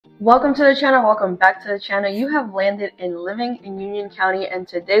Welcome to the channel, welcome back to the channel. You have landed in living in Union County, and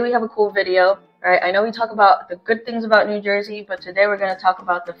today we have a cool video, right? I know we talk about the good things about New Jersey, but today we're going to talk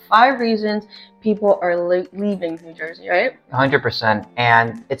about the 5 reasons people are leaving New Jersey, right? 100%.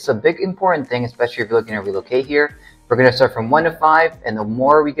 And it's a big important thing, especially if you're looking to relocate here. We're going to start from 1 to 5, and the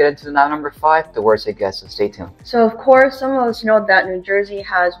more we get into the number 5, the worse it gets, so stay tuned. So of course, some of us know that New Jersey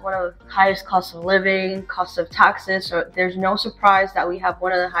has one of the highest costs of living, costs of taxes, so there's no surprise that we have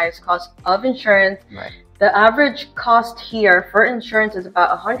one of the highest costs of insurance. Right. The average cost here for insurance is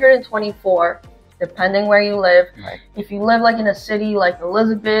about $124, depending where you live. Right. If you live like in a city like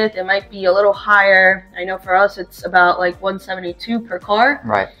Elizabeth, it might be a little higher. I know for us, it's about like $172 per car.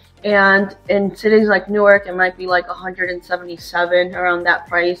 Right. And in cities like Newark, it might be like $177, around that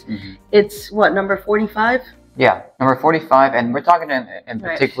price. Mm-hmm. It's what, number 45? Yeah, number 45. And we're talking in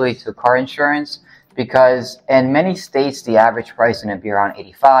particularly to car insurance, because in many states, the average price is going to be around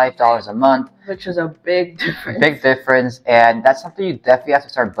 $85 a month. Which is a big difference. Big difference. And that's something you definitely have to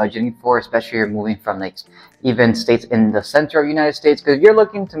start budgeting for, especially if you're moving from like even states in the center of the United States. Because if you're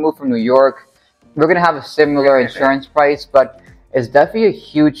looking to move from New York, we're going to have a similar insurance price, but it's definitely a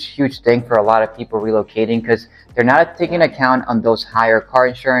huge thing for a lot of people relocating, because they're not taking account on those higher car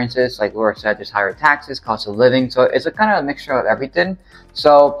insurances. Like Laura said, there's higher taxes, cost of living. So it's a kind of a mixture of everything.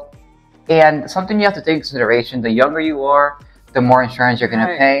 So, and something you have to take into consideration, the younger you are, the more insurance you're going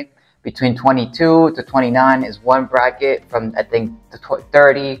to pay. Between 22 to 29 is one bracket. From, I think,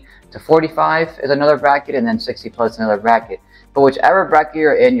 30 to 45 is another bracket, and then 60 plus another bracket. But whichever bracket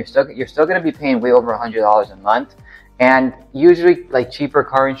you're in, you're still going to be paying way over $100 a month. And usually, like, cheaper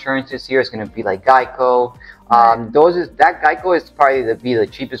car insurances here is going to be like Geico. That Geico is probably the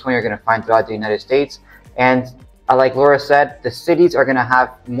cheapest one you're going to find throughout the United States. And like Laura said, the cities are going to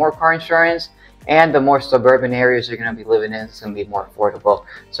have more car insurance, and the more suburban areas you're going to be living in, it's going to be more affordable.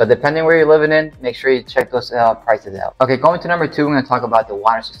 So depending where you're living in, make sure you check those prices out. Okay, going to number 2, we're going to talk about the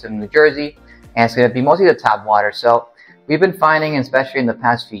water system in New Jersey, and it's going to be mostly the tap water. So we've been finding, especially in the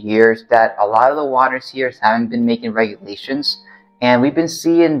past few years, that a lot of the waters here haven't been making regulations. And we've been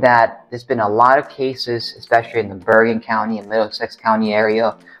seeing that there's been a lot of cases, especially in the Bergen County and Middlesex County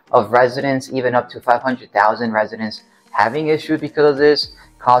area, of residents, even up to 500,000 residents, having issues because of this,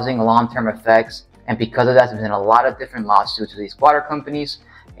 causing long-term effects. And because of that, there's been a lot of different lawsuits to these water companies.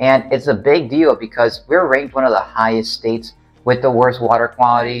 And it's a big deal because we're ranked one of the highest states with the worst water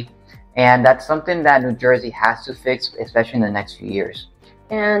quality. And that's something that New Jersey has to fix, especially in the next few years.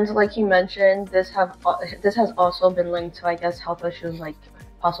 And like you mentioned, this has also been linked to, I guess, health issues like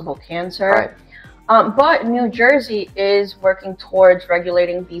possible cancer. Right. But New Jersey is working towards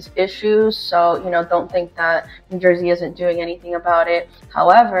regulating these issues. So, don't think that New Jersey isn't doing anything about it.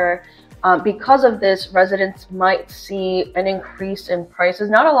 However, because of this, residents might see an increase in prices.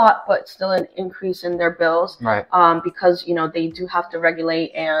 Not a lot, but still an increase in their bills. Right. Because, they do have to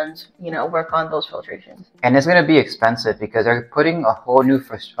regulate and, work on those filtrations. And it's going to be expensive because they're putting a whole new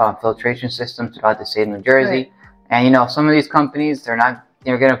filtration system throughout the state of New Jersey. Right. And, some of these companies, they're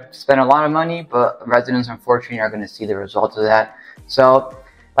going to spend a lot of money, but residents, unfortunately, are going to see the results of that. So,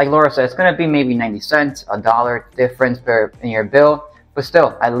 like Laura said, it's going to be maybe 90 cents, $1 difference in your bill. But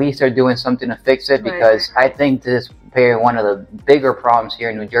still, at least they're doing something to fix it, because I think this is one of the bigger problems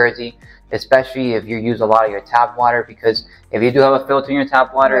here in New Jersey, especially if you use a lot of your tap water, because if you do have a filter in your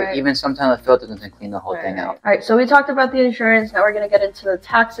tap water, even sometimes the filter doesn't clean the whole thing out. All right, so we talked about the insurance. Now we're going to get into the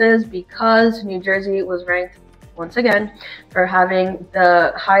taxes, because New Jersey was ranked, once again, for having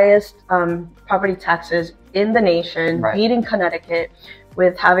the highest property taxes in the nation, beating Connecticut,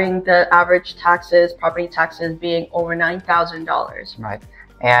 with having the average property taxes being over $9,000. Right.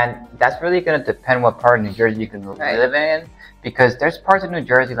 And that's really going to depend what part of New Jersey you can live in, because there's parts of New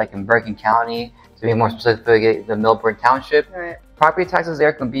Jersey, like in Bergen County, to be more specific, the Milburn Township, property taxes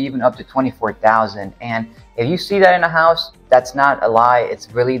there can be even up to $24,000. And if you see that in a house, that's not a lie. It's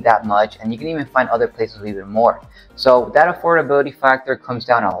really that much. And you can even find other places with even more. So that affordability factor comes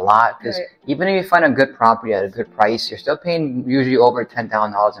down a lot, because even if you find a good property at a good price, you're still paying usually over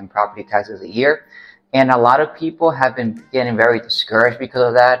 $10,000 in property taxes a year. And a lot of people have been getting very discouraged because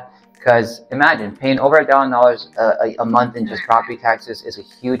of that. Because imagine paying over $1,000 a month in just property taxes is a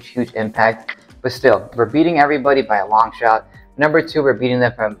huge impact. But still, we're beating everybody by a long shot. Number 2, we're beating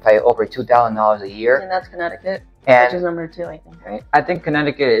them by over $2,000 a year. And that's Connecticut, which is number 2, I think, right? I think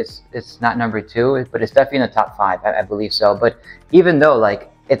Connecticut is not number 2, but it's definitely in the top 5. I believe so. But even though,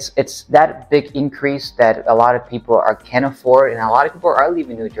 like, it's that big increase that a lot of people can afford, and a lot of people are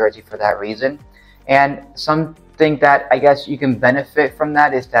leaving New Jersey for that reason. And something that I guess you can benefit from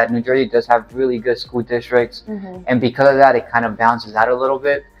that is that New Jersey does have really good school districts. And because of that, it kind of balances out a little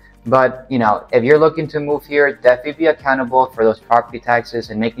bit. But, you know, if you're looking to move here, definitely be accountable for those property taxes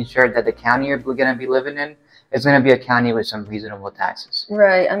and making sure that the county you're going to be living in is going to be a county with some reasonable taxes.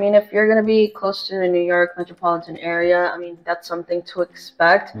 Right. I mean, if you're going to be close to the New York metropolitan area, I mean, that's something to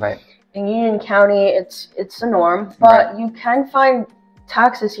expect. Right. In Union County, it's the norm, but you can find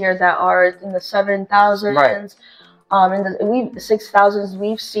taxes here that are in the 7,000s, in the 6,000s.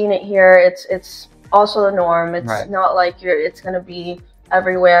 We've seen it here. It's also the norm. It's not like it's going to be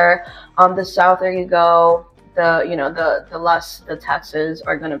everywhere. The southern you go, the less the taxes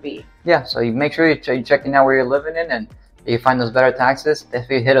are going to be. Yeah, so you make sure you're checking out where you're living in, and if you find those better taxes,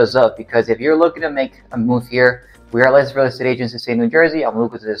 definitely hit us up, because if you're looking to make a move here, we are licensed real estate agents in the state of New Jersey. I'm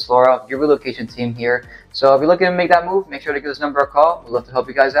Luca, Lestrade, your relocation team here. So if you're looking to make that move, make sure to give this number a call. We'd love to help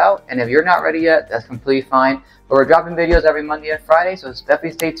you guys out. And if you're not ready yet, that's completely fine. But we're dropping videos every Monday and Friday, so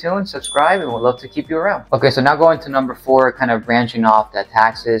definitely stay tuned, subscribe, and we'd love to keep you around. Okay, so now going to number 4, kind of branching off that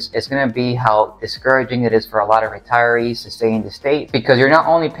taxes, it's going to be how discouraging it is for a lot of retirees to stay in the state, because you're not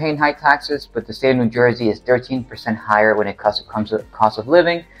only paying high taxes, but the state of New Jersey is 13% higher when it comes to cost of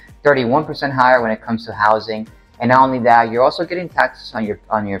living, 31% higher when it comes to housing. And not only that, you're also getting taxes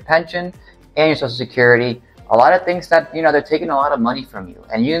on your pension and your Social Security. A lot of things that, you know, they're taking a lot of money from you.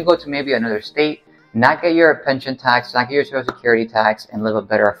 And you can go to maybe another state, not get your pension tax, not get your Social Security tax, and live a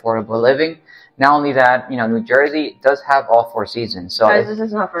better affordable living. Not only that, you know, New Jersey does have all 4 seasons. So guys, this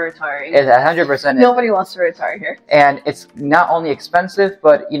is not for retiring. It's 100%. Nobody wants to retire here. And it's not only expensive,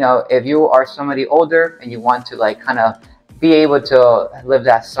 but, you know, if you are somebody older and you want to, like, kind of be able to live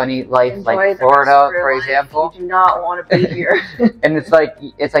that sunny life, like Florida, for example. You do not want to be here. And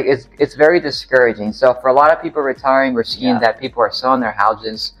it's very discouraging. So for a lot of people retiring, we're seeing that people are selling their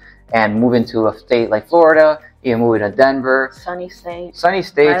houses and moving to a state like Florida, even moving to Denver. Sunny states.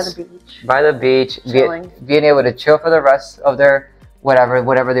 By the beach. Being able to chill for the rest of their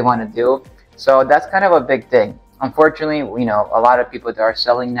whatever they want to do. So that's kind of a big thing. Unfortunately, you know, a lot of people that are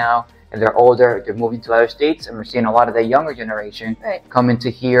selling now, if they're older, they're moving to other states, and we're seeing a lot of the younger generation come into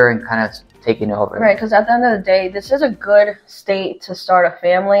here and kind of taking over. Right, because at the end of the day, this is a good state to start a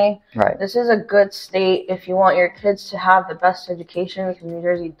family. Right. This is a good state if you want your kids to have the best education, because New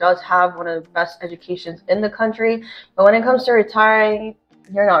Jersey does have one of the best educations in the country. But when it comes to retiring,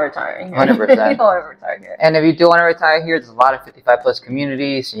 you're not retiring here. 100%. You don't want to retire here. And if you do want to retire here, there's a lot of 55-plus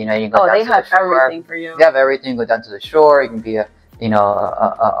communities. You know, you can go down to the shore. They have everything for you. They have everything. Go down to the shore. You can be a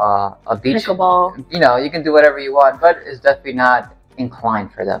beach. Pickleball. You know, you can do whatever you want, but it's definitely not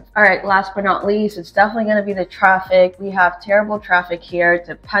inclined for them. All right, last but not least, it's definitely going to be the traffic. We have terrible traffic here,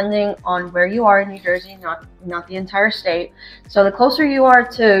 depending on where you are in New Jersey, not the entire state. So the closer you are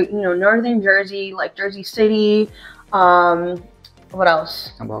to, you know, northern Jersey, like Jersey City, what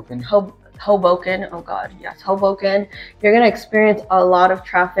else? Hoboken, oh God, yes, Hoboken. You're going to experience a lot of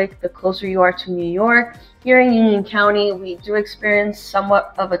traffic the closer you are to New York. Here in Union County, we do experience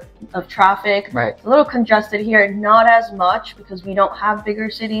somewhat of traffic. Right. It's a little congested here, not as much because we don't have bigger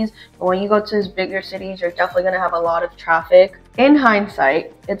cities, but when you go to these bigger cities, you're definitely going to have a lot of traffic. In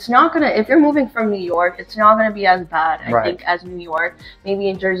hindsight, it's not going to, if you're moving from New York, it's not going to be as bad, I think, as New York. Maybe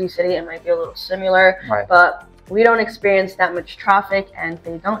in Jersey City, it might be a little similar, but we don't experience that much traffic, and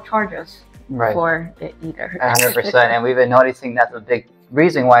they don't charge us for it either. 100%. And we've been noticing that's a big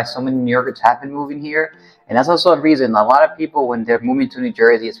reason why so many New Yorkers have been moving here. And that's also a reason a lot of people, when they're moving to New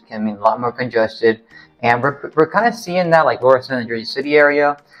Jersey, it's becoming a lot more congested. And we're kind of seeing that, like Lower Center, Jersey City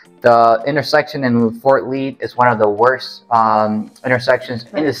area. The intersection in Fort Lee is one of the worst intersections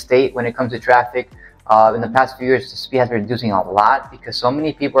in the state when it comes to traffic. In the past few years, the speed has been reducing a lot because so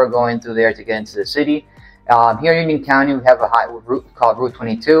many people are going through there to get into the city. Here in Union County, we have a route called Route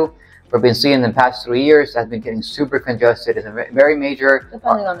 22. We've been seeing in the past 3 years that's been getting super congested. It's a very major,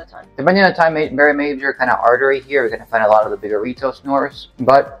 depending on the time, very major kind of artery here. We're going to find a lot of the bigger retail stores,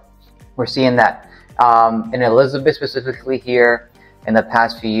 but we're seeing that in Elizabeth specifically here in the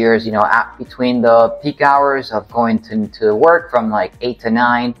past few years. You know, between the peak hours of going to work from like 8 to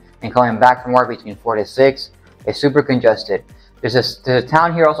 9 and coming back from work between 4 to 6, it's super congested. There's a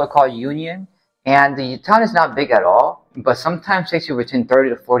town here also called Union, and the town is not big at all, but sometimes it takes you between 30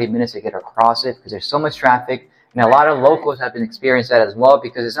 to 40 minutes to get across it because there's so much traffic. And a lot of locals have been experiencing that as well,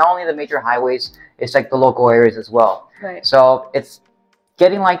 because it's not only the major highways, it's like the local areas as well. Right. So it's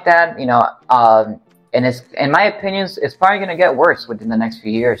getting like that, you know, and it's, in my opinion, it's probably going to get worse within the next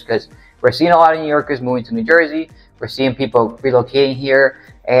few years, because we're seeing a lot of New Yorkers moving to New Jersey. We're seeing people relocating here,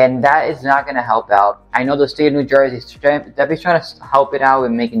 and that is not going to help out. I know the state of New Jersey is definitely trying to help it out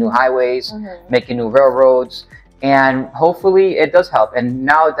with making new highways, making new railroads, and hopefully it does help. And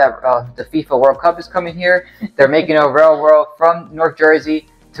now that the FIFA World Cup is coming here, they're making a railroad from North Jersey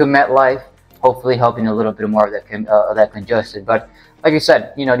to MetLife, hopefully helping a little bit more of that congestion. But like you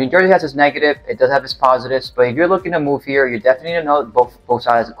said, you know, New Jersey has its negative, it does have its positives, but if you're looking to move here, you definitely need to know both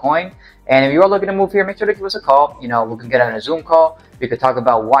sides of the coin. And if you are looking to move here, make sure to give us a call. You know, we can get on a Zoom call. We could talk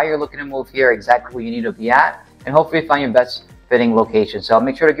about why you're looking to move here, exactly where you need to be at, and hopefully find your best fitting location. So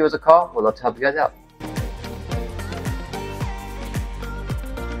make sure to give us a call. We'd love to help you guys out.